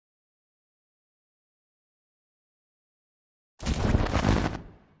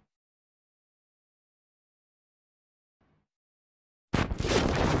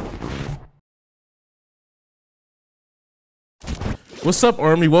What's up,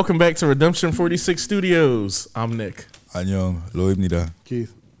 Army? Welcome back to Redemption 46 Studios. I'm Nick. 안녕, 로입니다.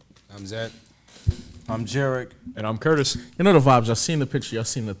 Keith. I'm Zach. I'm Jarek. And I'm Curtis. You know the vibes. Y'all seen the picture. Y'all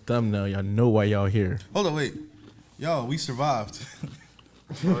seen the thumbnail. Y'all know why y'all here. Hold on, wait. Yo, we survived.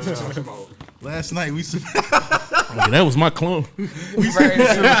 Last night we survived. Okay, that was my clone.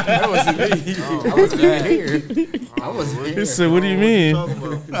 That wasn't me. I wasn't even here. I wasn't here. He said, what do you mean?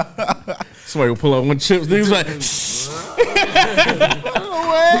 Somebody will pull out one chip. He was like,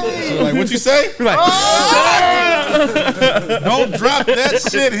 Like, what you say? like, Don't drop that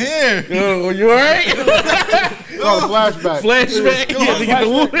shit here. oh, you all right? Oh, flashback. Flashback. You have to get the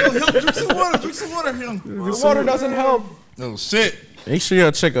water. Yo, drink some water. Drink some water. The water doesn't help. Oh, shit. Make sure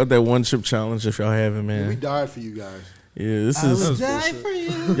y'all check out that one chip challenge if y'all haven't, We man. died for you guys. Yeah, this is. Die for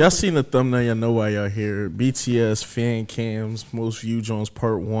you. Y'all seen the thumbnail, y'all know why y'all here. BTS Fancams, most viewed Jones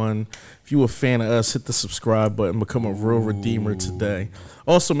Part 1. If you a fan of us, hit the subscribe button, become a real redeemer today.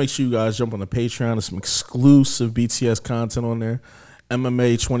 Also, make sure you guys jump on the Patreon. There's some exclusive BTS content on there.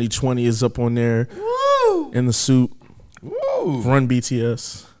 MMA 2020 is up on there. Woo. In the suit. Woo. Run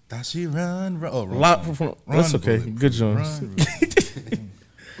BTS. Does she run? Oh, run. That's okay. Bullet. Good, Jones. Run.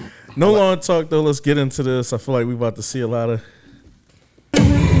 No long talk, though. Let's get into this. I feel like we about to see a lot of...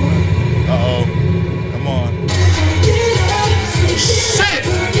 Uh-oh. Come on. Shit!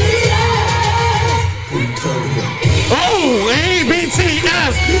 Oh, hey,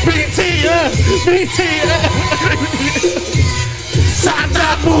 BTS! BTS! BTS!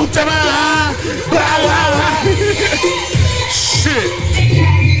 Santa Putama! Shit!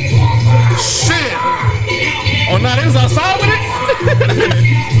 Shit! Oh, no, they was outside with it?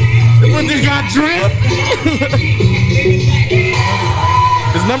 What, they got drip?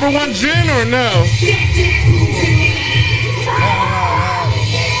 Is number one gin or no?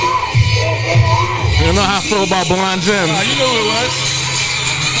 You know how I feel about blonde gin. You know what it was.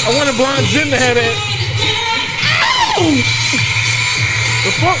 I wanted blonde gin to have it. Ow!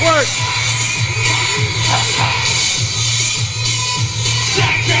 The footwork.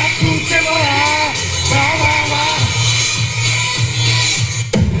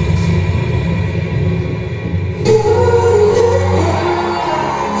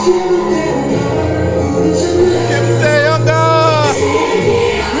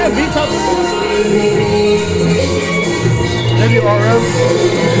 Maybe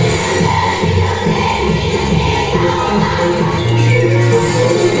RM.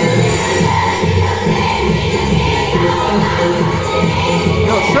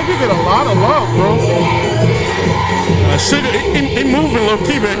 Yo, Sugar get a lot of love, bro. Sugar, he moving low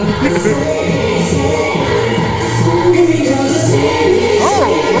key, man. Oh,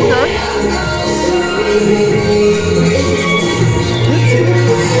 okay.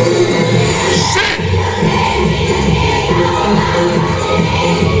 Shit!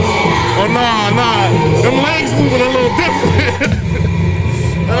 Oh, nah. Them legs moving a little different.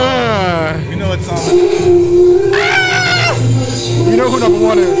 You know what song? You know who number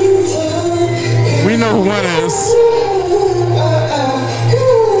one is? We know who one is.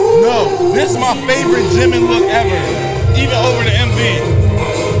 No, this is my favorite Jimin look ever. Even over the MV.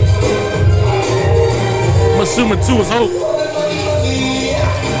 I'm assuming 2 is Hope.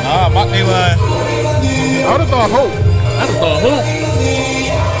 They line. I would have thought Hope. That's a Hope.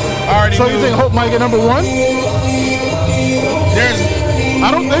 Already So knew. you think Hope might get number one? There's I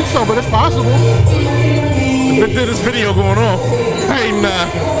don't think so, but it's possible. If it did this video going on. Hey, nah.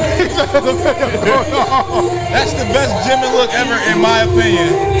 That's the best Jimin look ever, in my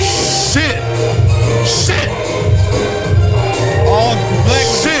opinion. Shit. All black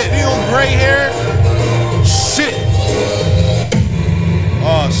with steel gray hair. Shit.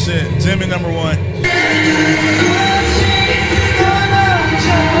 Oh shit, Jimin number one.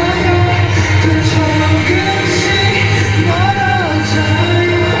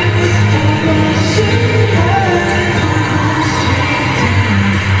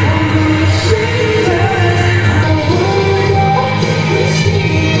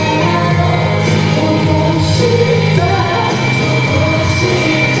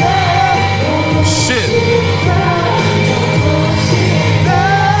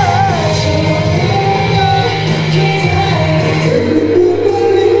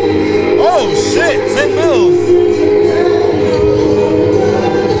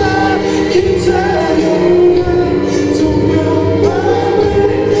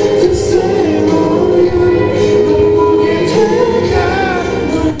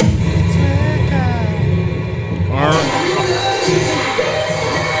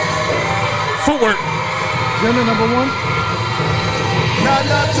 Jimin number one?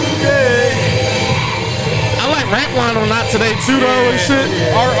 Not today. I like rap line on Not Today too though and shit.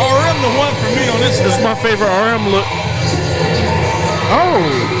 RM the one for me on this. This is my favorite RM look. Oh.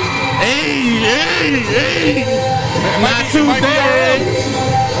 Hey. Not today.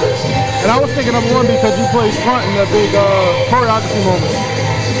 And I was thinking number one because he plays front in the big choreography moments.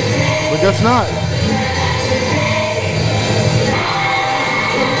 But that's not.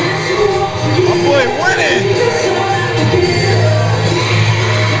 My boy winning.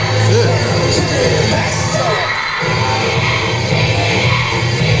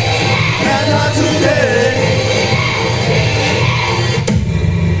 Not today.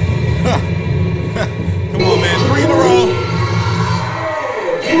 Come on, man. 3 in a row.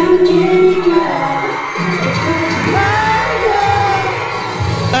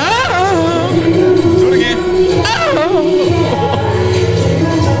 Do it again.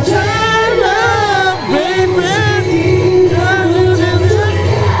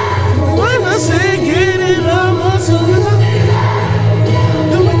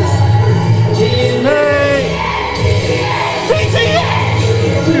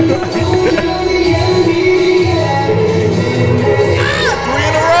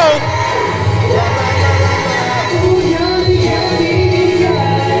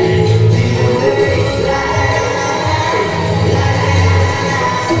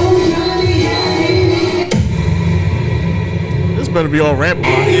 Better be all rap. Yeah.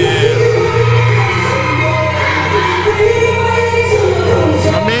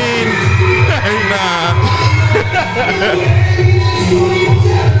 I mean, nah.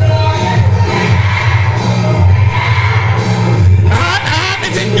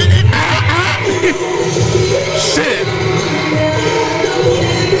 Shit.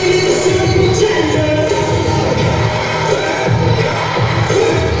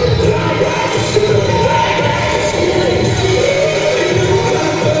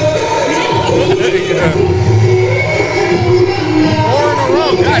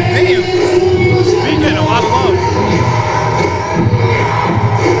 God damn. He getting a lot of love.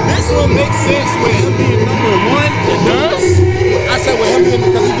 This one makes sense with him being number one. It does? I said with him being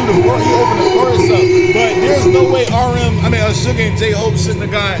because he opened the chorus up. But there's no way Sugar and J-Hope shouldn't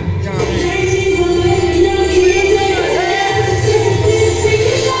have got, you know what I mean?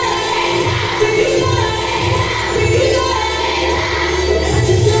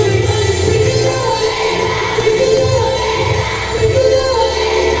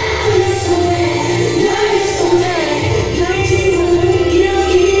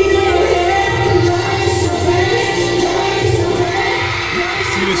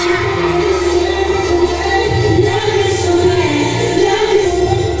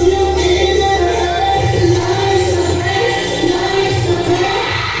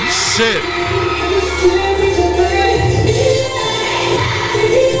 Shit.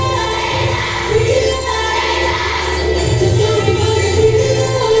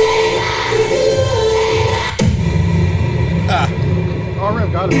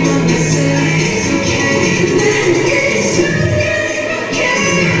 RM got it.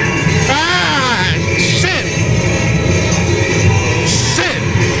 Shit. Shit.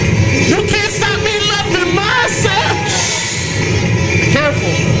 You can't stop me loving myself.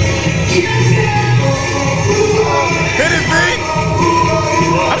 Careful. Hit it, Vic.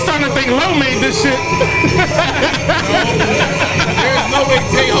 I'm starting to think Low made this shit. There's no way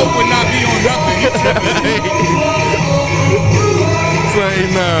J-Hope would not be on nothing. Say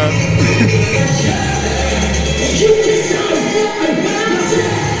nah.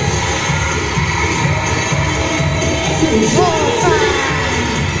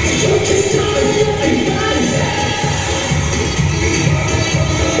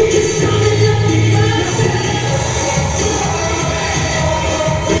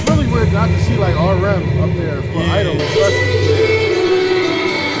 It's really weird not to see like RM up there for Idol, especially.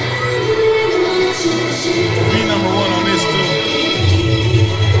 Be number one on this too.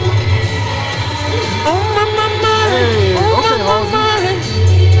 Hey, okay, Halsey.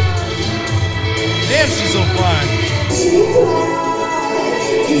 Damn, she's so fine.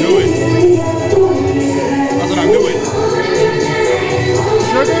 Knew it. That's what I knew it.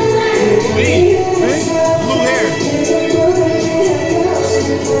 Sugar? Me. Blue hair.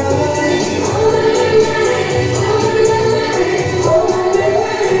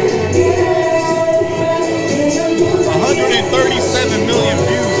 $137 million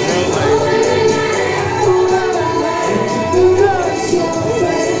views, bro.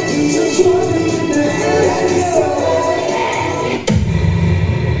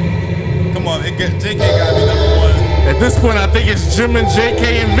 Come on, JK gotta be number one. At this point, I think it's Jim and JK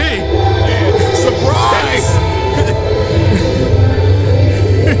and V. Surprise!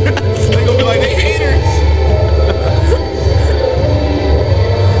 They gonna be like, they haters.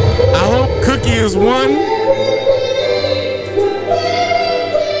 1.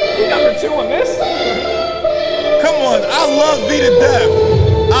 Number 2 on this. Come on, I love V to death.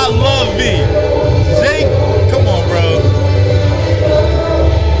 I love V. Jake, come on, bro.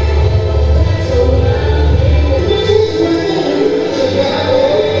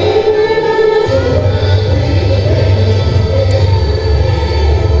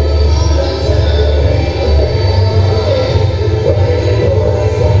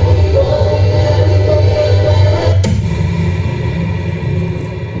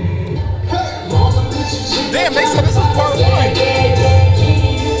 Damn, they said this was part 1.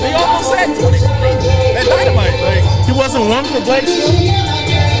 They almost said 20. That Dynamite, like. He wasn't 1 for Blake still?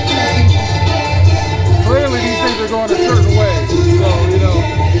 Clearly, these things are going a certain way. So, you know.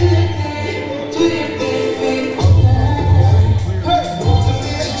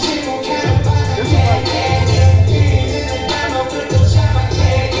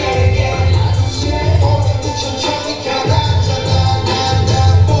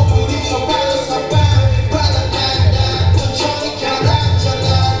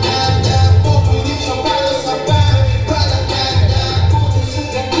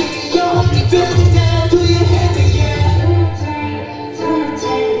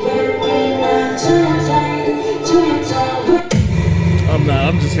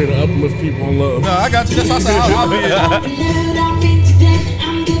 I'm just here to uplift people in love. No, I got you. That's why I said I'll be it.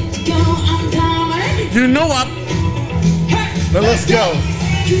 You know I. Now let's go.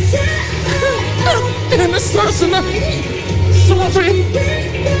 And it starts tonight. So I think.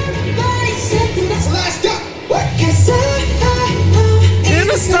 And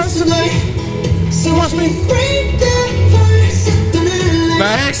it starts tonight. So watch me.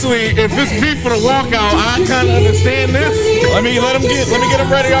 Now, actually, if it's V for the walkout, I kind of understand this. Let me get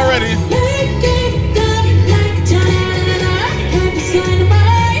him ready already.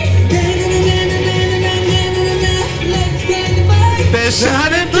 They're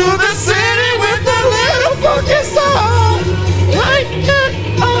shining through the city with a little funky song. Like it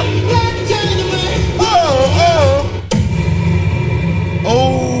up.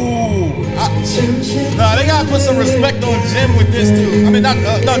 Nah, they gotta put some respect on Jim with this too. I mean, not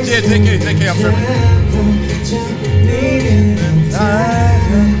JK, I'm tripping.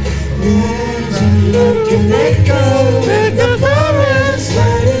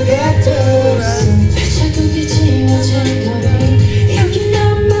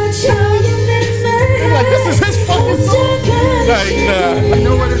 Like, this is his fucking song. Like, nah. I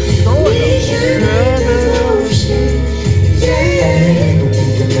know where this is going,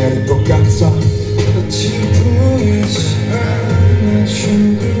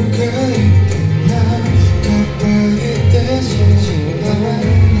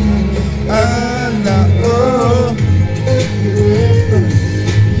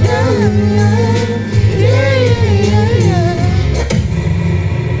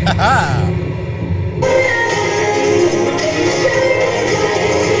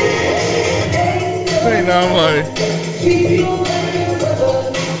 I'm like,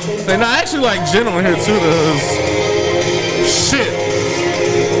 and I actually like Jen on here too. Cause shit.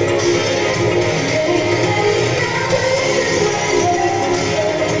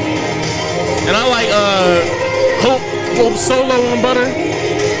 And I like Hope Solo on Butter.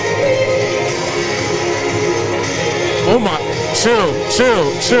 Oh my, chill.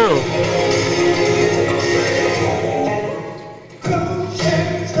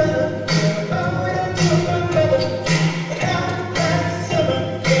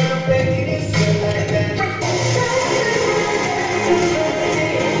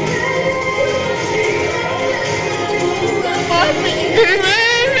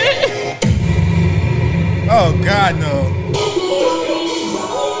 Oh God, no.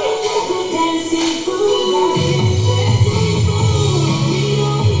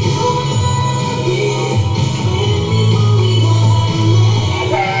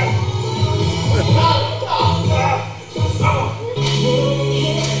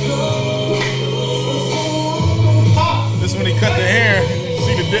 This when he cut the hair.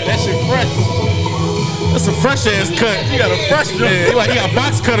 See that shit fresh. That's a fresh ass cut. He got a fresh joint. Yeah, he got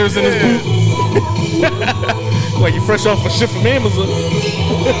box cutters in his boot. Like you fresh off a shit from Amazon.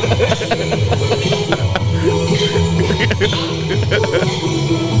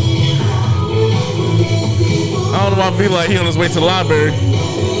 I don't know why I feel like he on his way to the library.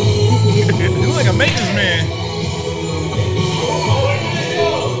 He look like a maintenance man.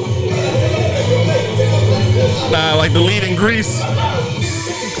 Nah, like the lead in Grease.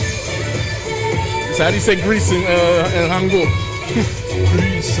 So how do you say Grease in Hangul?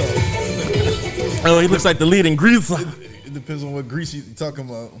 Grease. Oh, he looks like the lead in Grease. It depends on what grease you're talking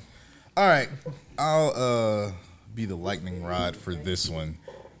about. All All right, I'll be the lightning rod for this one.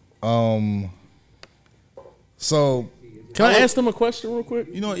 So can I ask them a question real quick?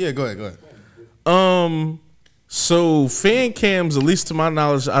 You know what? Yeah, go ahead. So fan cams, at least to my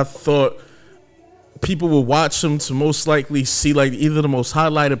knowledge, I thought people would watch them to most likely see like either the most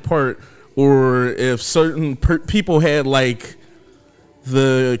highlighted part, or if certain people had like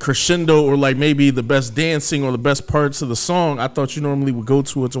the crescendo or like maybe the best dancing or the best parts of the song, I thought you normally would go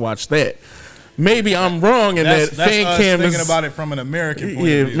to it to watch that. Maybe I'm wrong in that fan cam thinking is about it from an American point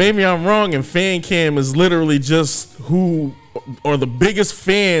of view. Maybe I'm wrong, and fan cam is literally just who are the biggest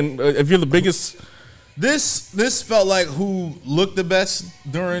fan. If you're the biggest, this felt like who looked the best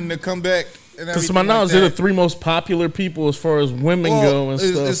during the comeback. Because to my knowledge, they're the 3 most popular people as far as women go and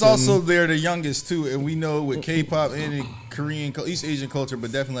stuff. It's also they're the youngest too, and we know with K-pop and in Korean, East Asian culture,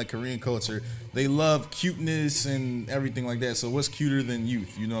 but definitely like Korean culture, they love cuteness and everything like that. So what's cuter than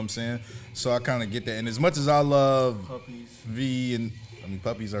youth? You know what I'm saying? So I kind of get that. And as much as I love puppies. V and I mean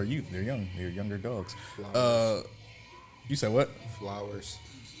puppies are youth. They're young. They're younger dogs. You said what? Flowers.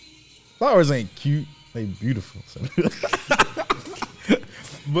 Flowers ain't cute. They beautiful. So.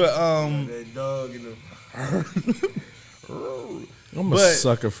 But that dog in the I'm a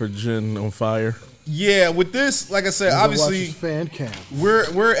sucker for Jin on fire. Yeah, with this, like I said, obviously fan cam. We're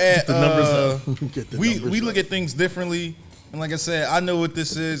at Get the numbers up. Get the we look at things differently, and like I said, I know what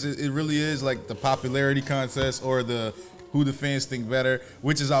this is. It really is like the popularity contest or the who the fans think better,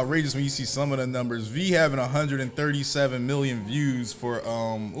 which is outrageous when you see some of the numbers. V having 137 million views for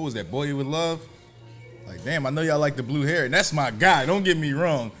what was that, Boy With Love? Like, damn, I know y'all like the blue hair, and that's my guy. Don't get me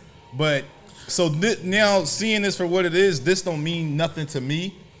wrong, but so now seeing this for what it is, this don't mean nothing to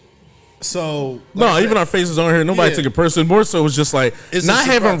me. So no, even our faces on here, nobody took it personally. More so, it was just like not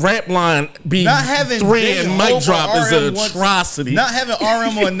having rap line be not having 3 and mic drop is an atrocity. Not having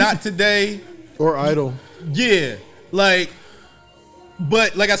RM on Not Today or Idol. Yeah, like.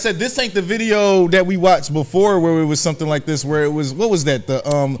 But like I said, this ain't the video that we watched before where it was something like this, where it was, what was that?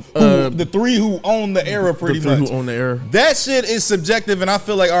 The 3 who own the era pretty much. The 3 who own the era. That shit is subjective, and I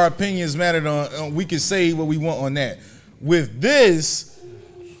feel like our opinions mattered on we can say what we want on that. With this,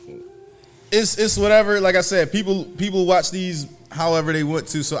 it's whatever. Like I said, people watch these however they want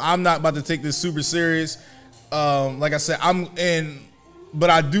to, so I'm not about to take this super serious. Like I said, but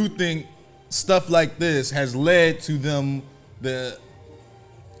I do think stuff like this has led to them the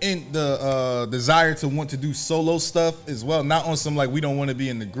desire to want to do solo stuff as well. Not on some like we don't want to be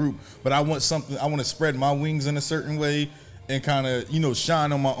in the group, but I want to spread my wings in a certain way and kind of, you know,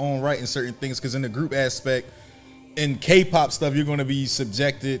 shine on my own right in certain things. Because in the group aspect, in K-pop stuff, you're going to be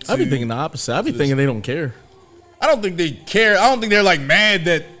subjected to. I be thinking the opposite. I be thinking they don't care. I don't think they care. I don't think they're like mad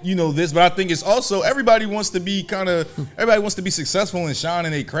that, you know, this, but I think it's also everybody wants to be successful and shine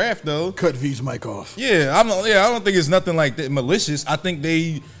in their craft though. Cut V's mic off. Yeah, I don't think it's nothing like that malicious. I think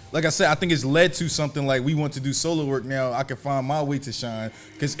like I said, I think it's led to something like we want to do solo work now. I can find my way to shine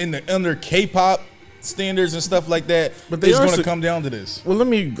because under K-pop standards and stuff like that, but it's going to come down to this. Well, let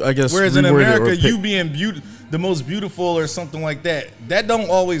me, I guess. Whereas in America, you being the most beautiful or something like that don't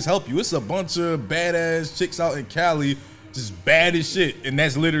always help you. It's a bunch of badass chicks out in Cali, just bad as shit, and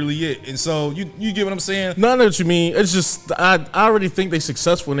that's literally it. And so you get what I'm saying? No, I know what you mean. It's just I already think they're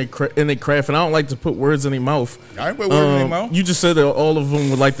successful in their craft, and I don't like to put words in their mouth. I ain't put words in their mouth. You just said that all of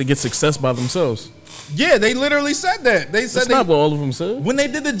them would like to get success by themselves. Yeah, they literally said that. They said that's not what all of them said. When they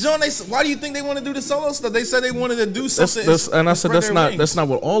did the joint, they said, "Why do you think they want to do the solo stuff?" They said they wanted to do something. And I said that's not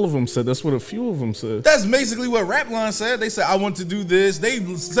what all of them said. That's what a few of them said. That's basically what Rapline said. They said, "I want to do this." They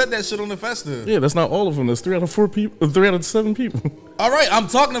said that shit on the festa. Yeah, that's not all of them. That's 3 out of 4 people. 3 out of 7 people. All right, I'm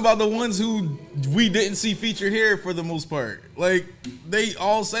talking about the ones who we didn't see featured here for the most part. Like they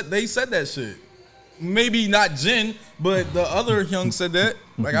said that shit. Maybe not Jin, but the other young said that.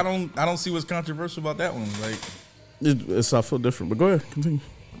 Like I don't see what's controversial about that one. Like I feel different, but go ahead, continue.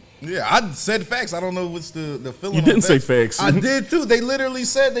 Yeah, I said facts. I don't know what's the feeling. You didn't say facts. I did too. They literally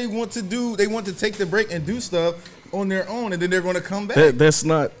said they want to take the break and do stuff on their own, and then they're going to come back. That's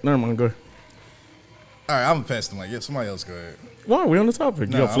not. Never mind. Go ahead. All right, I'm gonna pass the mic. Yeah, somebody else go ahead. Why? We on the topic.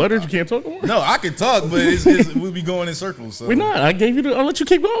 You got fluttered? You can't talk anymore? No, I can talk, but we'll be going in circles. So. We're not. I'll let you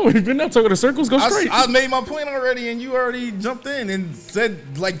keep going. We're not talking in circles. Go straight. I made my point already, and you already jumped in and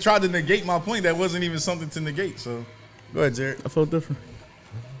said, like, tried to negate my point that wasn't even something to negate. So, go ahead, Jared. I felt different.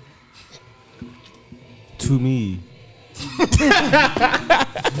 To me.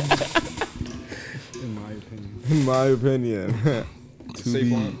 In my opinion.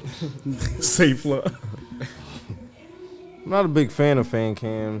 Safe law. I'm not a big fan of fan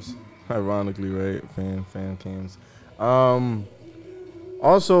cams. Ironically, right? Fan cams.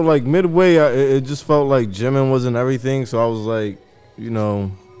 Also, like midway, it just felt like Jimin wasn't everything. So I was like, you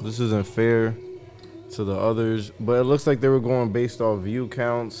know, this isn't fair to the others. But it looks like they were going based off view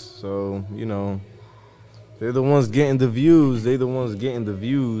counts. So, you know, they're the ones getting the views.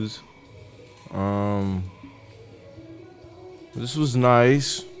 This was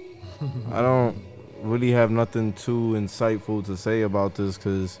nice. I don't really have nothing too insightful to say about this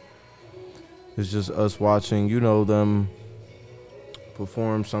because it's just us watching, you know, them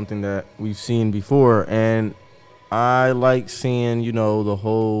perform something that we've seen before. And I like seeing, you know, the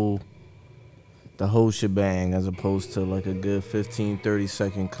whole shebang as opposed to like a good 15-30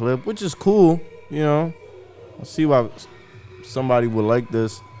 second clip, which is cool, you know. I see why somebody would like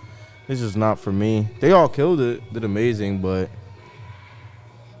this. It's just not for me. They all killed it, did amazing, but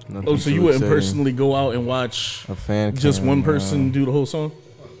oh, so you wouldn't personally go out and watch a fan just one person do the whole song?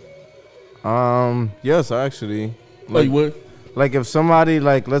 Yes, actually. Like, oh, you would? Like if somebody,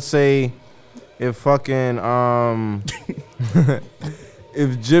 like, let's say if fucking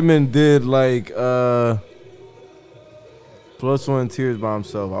if Jimin did like Plus One Tears by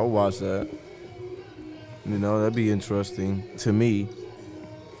himself, I would watch that. You know, that'd be interesting to me.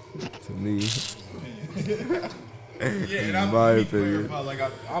 Yeah, and I'm my opinion. Like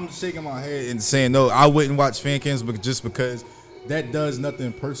I'm shaking my head and saying no, I wouldn't watch fan cams, but just because that does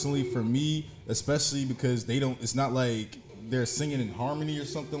nothing personally for me, especially because they don't. It's not like they're singing in harmony or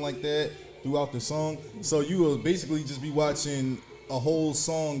something like that throughout the song. So you will basically just be watching a whole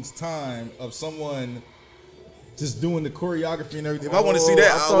song's time of someone just doing the choreography and everything. If I want to see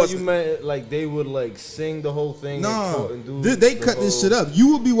that, I thought you meant like they would like sing the whole thing. No, and do they cut this shit up.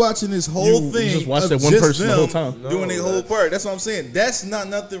 You would be watching this whole thing. You just watch that one person the whole time doing their whole part. That's what I'm saying. That's not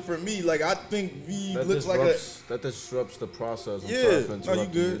nothing for me. Like I think V looks like that disrupts the process. Yeah, no, you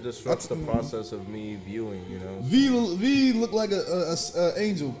good. It disrupts the process of me viewing. You know, V look like a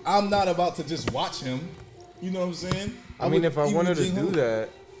angel. I'm not about to just watch him. You know what I'm saying? I mean, if I wanted to do that,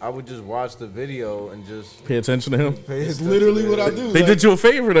 I would just watch the video and just pay attention to him. It's literally what I do. They did you a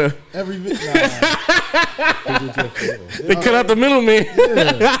favor though. Every video. They cut out the middleman.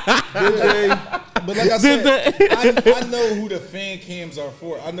 Yeah. But like I said, I know who the fan cams are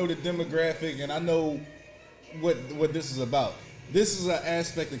for. I know the demographic and I know what this is about. This is an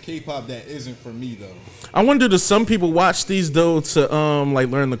aspect of K-pop that isn't for me though. I wonder, do some people watch these though to like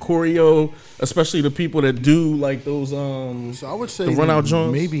learn the choreo, especially the people that do like those So I would say the run out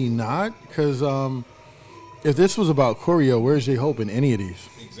joints? Maybe not, because if this was about choreo, where's J-Hope in any of these?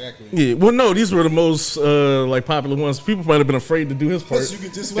 Exactly. Yeah. Well, no, these were the most like popular ones. People might have been afraid to do his part. Plus, you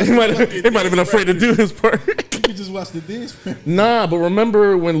could just they might have been afraid to do his part. You could just watch the dance. Nah, but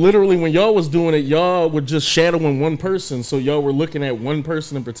remember when y'all was doing it, y'all were just shadowing one person, so y'all were looking at one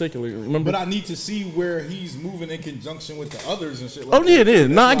person in particular. Remember? But I need to see where he's moving in conjunction with the others and shit. Like yeah, it is.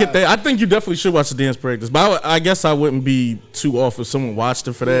 Nah, I get that. I think you definitely should watch the dance practice, but I guess I wouldn't be too off if someone watched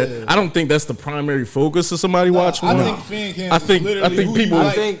it for that. Yeah. I don't think that's the primary focus of somebody watching. I think fan cams. I think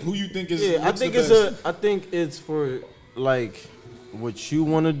people. Who you think is? Yeah, I think it's for like what you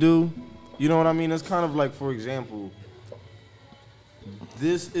want to do. You know what I mean? It's kind of like, for example,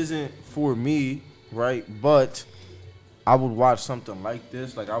 this isn't for me, right? But I would watch something like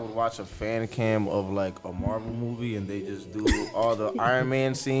this. Like I would watch a fan cam of like a Marvel movie and they just do all the Iron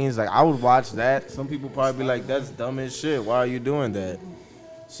Man scenes. Like I would watch that. Some people probably be like, that's dumb as shit. Why are you doing that?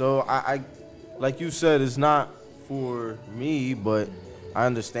 So I like you said, it's not for me, but I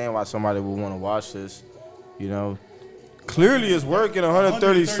understand why somebody would want to watch this, you know. Clearly it's working,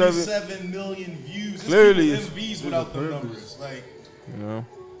 137 million views. Clearly it's MVs without the numbers. Like, you know,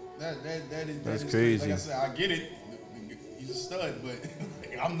 that's crazy. Like I said, I get it. He's a stud, but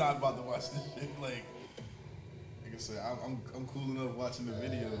like, I'm not about to watch this shit. Like I said, I'm cool enough watching the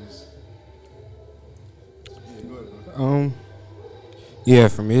videos. Yeah, go ahead, bro. Yeah,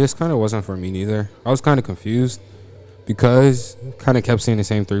 for me, this kind of wasn't for me neither. I was kind of confused because I kind of kept seeing the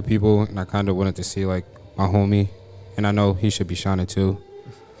same three people, and I kind of wanted to see like my homie, and I know he should be shining too.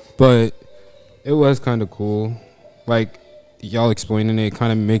 But it was kind of cool. Like y'all explaining it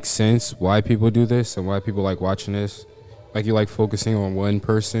kind of makes sense why people do this and why people like watching this. Like you like focusing on one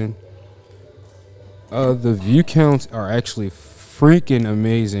person. The view counts are actually freaking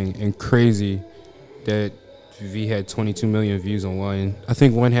amazing and crazy that V had 22 million views on one. I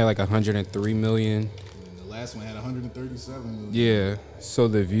think one had like 103 million. The last one had 137 million. Yeah, so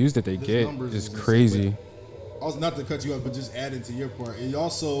the views that they get is crazy. Also, not to cut you off, but just adding to your part, it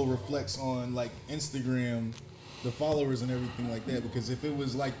also reflects on like Instagram, the followers and everything like that. Because if it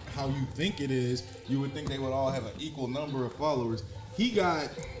was like how you think it is, you would think they would all have an equal number of followers. He got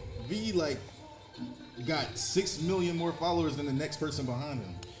V like got 6 million more followers than the next person behind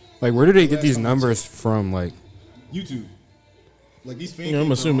him. Like, where do they get these numbers from? Like, YouTube. Like these fans. Yeah,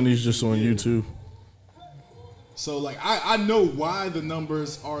 I'm assuming he's just on YouTube. So like I know why the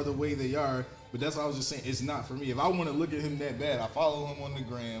numbers are the way they are, but that's what I was just saying. It's not for me. If I want to look at him that bad, I follow him on the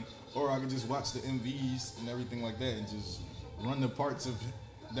gram, or I can just watch the MVs and everything like that, and just run the parts of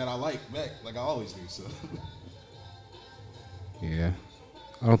that I like back, like I always do. So yeah,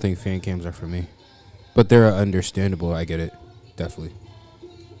 I don't think fan cams are for me, but they're understandable. I get it, definitely.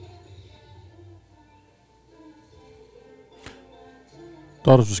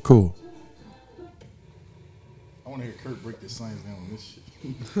 Thought it was cool. I want to hear Kurt break the science down on this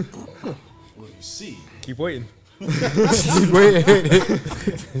shit. Well, you see, Keep waiting. Wait,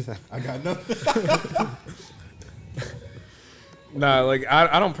 I got nothing. Nah, like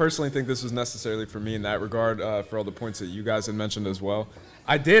I don't personally think this was necessarily for me in that regard. For all the points that you guys had mentioned as well,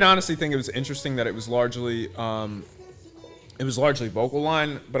 I did honestly think it was interesting that it was largely vocal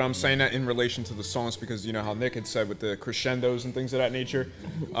line, but I'm saying that in relation to the songs because you know how Nick had said with the crescendos and things of that nature.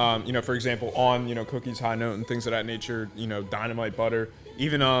 You know, for example, on Cookie's high note and things of that nature. You know, Dynamite Butter,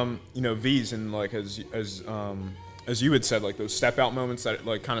 even V's and like as you had said, like those step out moments that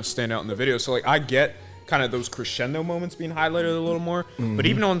like kind of stand out in the video. So like I get kind of those crescendo moments being highlighted a little more, but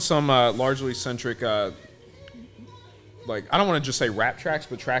even on some largely centric. Like I don't want to just say rap tracks,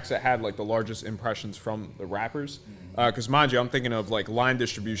 but tracks that had like the largest impressions from the rappers. Because mind you, I'm thinking of like line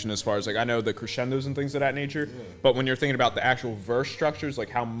distribution as far as like I know the crescendos and things of that nature. Yeah. But when you're thinking about the actual verse structures, like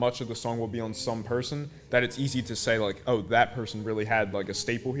how much of the song will be on some person, that it's easy to say like, oh, that person really had like a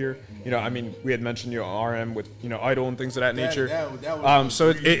staple here. You know, I mean, we had mentioned RM with Idol and things of that nature.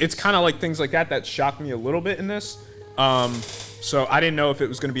 So it's kind of like things like that shocked me a little bit in this. So I didn't know if it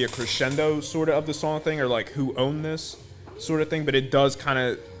was going to be a crescendo sort of the song thing or like who owned this sort of thing, but it does kind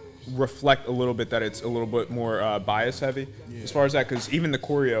of reflect a little bit that it's a little bit more bias heavy as far as that, because even the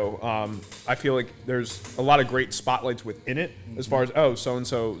choreo, I feel like there's a lot of great spotlights within it as far as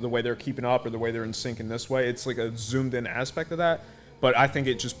so-and-so, the way they're keeping up or the way they're in sync in this way. It's like a zoomed in aspect of that, but I think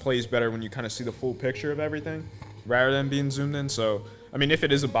it just plays better when you kind of see the full picture of everything rather than being zoomed in. So I mean, if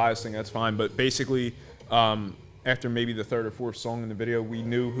it is a bias thing, that's fine, but basically after maybe the third or fourth song in the video, we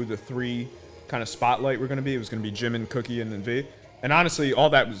knew who the three kind of spotlight were going to be. It was going to be Jim and Cookie and then V. And honestly, all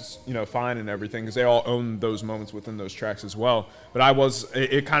that was, fine and everything because they all own those moments within those tracks as well. But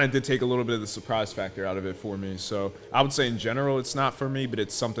it kind of did take a little bit of the surprise factor out of it for me. So I would say in general, it's not for me, but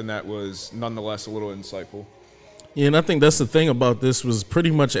it's something that was nonetheless a little insightful. Yeah, and I think that's the thing about this was pretty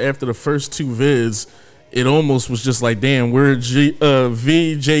much after the first two vids, it almost was just like, damn, where V,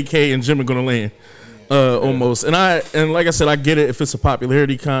 JK, and Jim are going to land. Almost. And like I said, I get it if it's a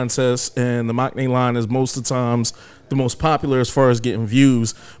popularity contest and the Machne line is most of the times the most popular as far as getting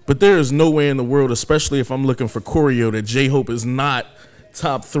views, but there is no way in the world, especially if I'm looking for choreo, that J-Hope is not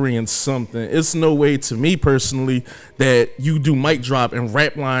top 3 in something. It's no way to me personally that you do mic drop and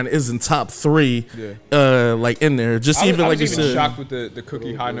rap line isn't top 3 like in there. Just even like you said. I was shocked with the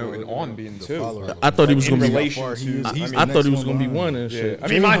Cookie high note and on being 2. I thought he was going to be I thought he was going to be 1 and shit. I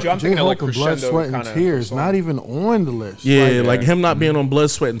mean, mind you, I'm thinking of like Blood, Sweat, and Tears, not even on the list. Yeah, like him not being on Blood,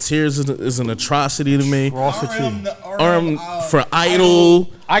 Sweat, and Tears is an atrocity to me. RM for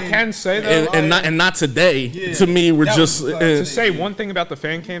Idol. I can say that, and not today. Yeah. To me, we're just to say one thing about the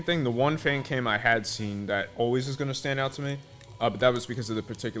fan cam thing. The one fan cam I had seen that always is going to stand out to me, but that was because of the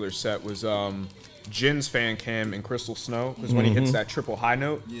particular set was Jin's fan cam in Crystal Snow. Because when he hits that triple high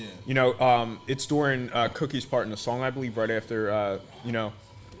note, it's during Cookie's part in the song, I believe, right after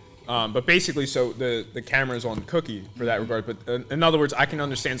But basically, so the camera is on Cookie for that regard. But in other words, I can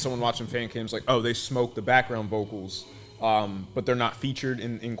understand someone watching fan cams like, oh, they smoked the background vocals. But they're not featured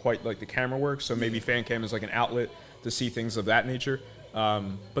in quite like the camera work, so maybe fan cam is like an outlet to see things of that nature.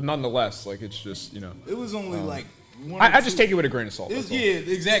 But nonetheless, like it's just it was only like one. I just take it with a grain of salt. Yeah,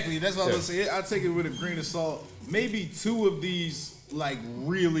 exactly. That's what I was gonna say. I take it with a grain of salt. Maybe 2 of these like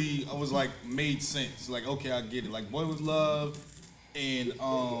really I was like made sense. Like okay, I get it. Like Boy Was Love, and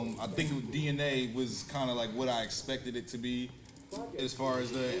I think it was DNA was kind of like what I expected it to be. As far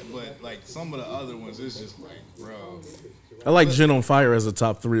as that, but like some of the other ones, it's just like, bro. I like Gin on Fire as a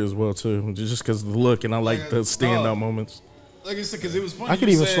top 3 as well too, just because of the look and I like the standout moments. Like I said, because it was funny. I could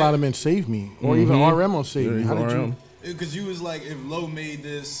even slide him in Save Me, or even RM on Save Me. How did you? Because you was like, if Low made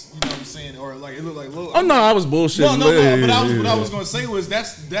this, you know what I'm saying, or like it looked like Low. Oh no, I was bullshitting. No. But what I was gonna say was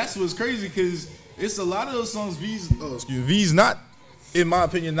that's what's crazy because it's a lot of those songs. V's not. In my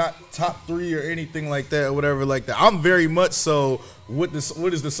opinion, not top 3 or anything like that or whatever like that. I'm very much so what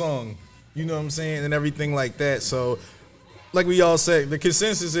is the song, you know what I'm saying, and everything like that. So like we all said, the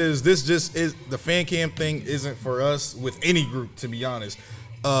consensus is this just is the fan cam thing isn't for us with any group, to be honest.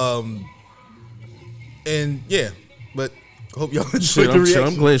 And yeah, but hope y'all enjoyed the reaction.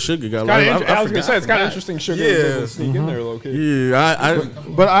 I'm glad Sugar got I was gonna say it's kind of interesting. Sugar was able to sneak in there, low key. Yeah,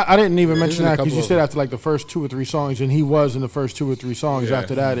 But I didn't even mention that because you said after like the first 2 or 3 songs, and he was in the first 2 or 3 songs. Yeah.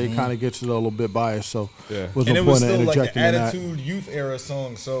 After that, it kind of gets a little bit biased. So was And no it was point in still like interjecting an in that. Attitude Youth era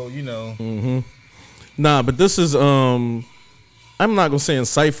song, so you know. Nah, but this is I'm not gonna say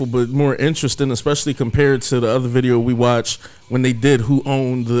insightful, but more interesting, especially compared to the other video we watched when they did who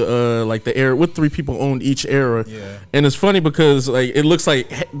owned the like the era. What 3 people owned each era? Yeah. And it's funny because like it looks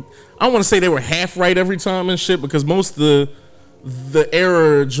like I want to say they were half right every time and shit because most of the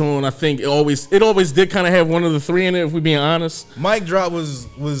era joint, I think it always did kind of have one of the 3 in it. If we're being honest, Mic Drop was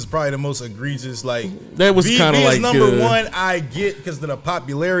probably the most egregious. Like that was kind of like number one. I get because of the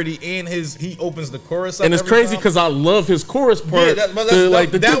popularity and he opens the chorus up and it's every crazy time. because I love his chorus part. Yeah,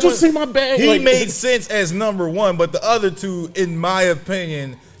 did you see my bag? He like, made sense as number 1, but the other 2, in my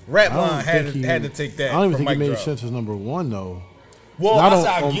opinion, Rap Line had to take that. I don't even from think it Mic made Drop. sense as number 1 though. Well, Not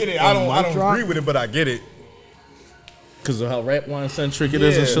I get it. I don't agree with it, but I get it. because of how rap line centric it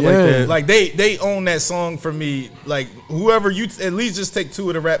is and shit like that. Like they own that song for me. Like whoever you at least just take 2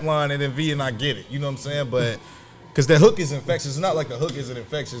 of the Rap Line and then V and I get it. You know what I'm saying? But because the hook is infectious. It's not like the hook isn't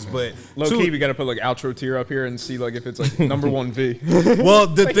infectious, but Low key, we gotta put like outro tier up here and see like if it's like number 1 V. well,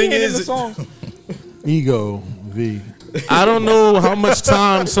 the Like, thing he ain't in the is, song. Ego V. I don't know how much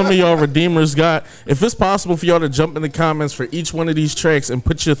time some of y'all redeemers got. If it's possible for y'all to jump in the comments for each one of these tracks and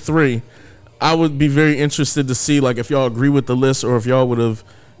put your 3, I would be very interested to see like if y'all agree with the list or if y'all would have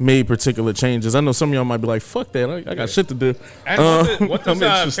made particular changes. I know some of y'all might be like, "Fuck that, I got shit to do." And what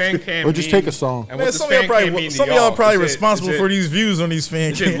does fan cam Or just mean? take a song. And man, what does some of y'all fan cam mean to some of y'all y'all? probably Is it- responsible is it- for these views on these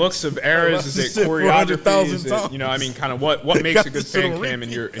fan Is cams. it looks of eras? Is it Shit, choreography? 400,000 Is it, times. you know, I mean, kind of what makes got a good this on fan cam in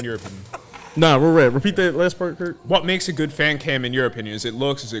repeat. your opinion? Nah, we're red. Repeat that last part, Kurt. What makes a good fan cam in your opinion? Is it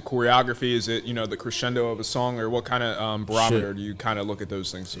looks? Is it choreography? Is it the crescendo of a song, or what kind of barometer do you kind of look at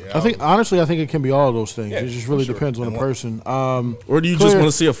those things? I think honestly, I think it can be all of those things. Yeah, it just really for sure. depends on the person. Or do you just want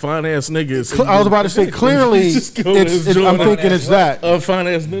to see a fine ass nigga? So I was about to say clearly, Just go to his I'm joint. thinking it's that. a fine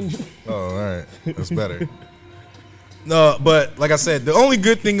ass ninja. Oh, all right, that's better. No, but like I said, the only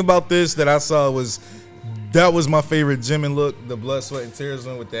good thing about this that I saw was that was my favorite Jimin look, the blood, sweat, and tears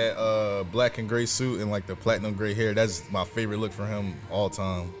one with that black and gray suit and like the platinum gray hair. That's my favorite look for him all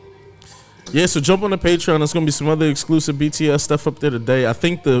time. Yeah, so jump on the Patreon. There's gonna be some other exclusive BTS stuff up there today. I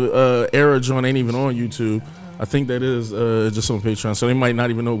think the era joint ain't even on YouTube. I think that is just on Patreon, so they might not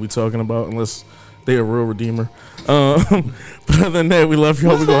even know what we're talking about unless they a real redeemer. But other than that, we love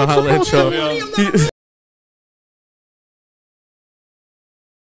y'all. We're gonna holler at y'all.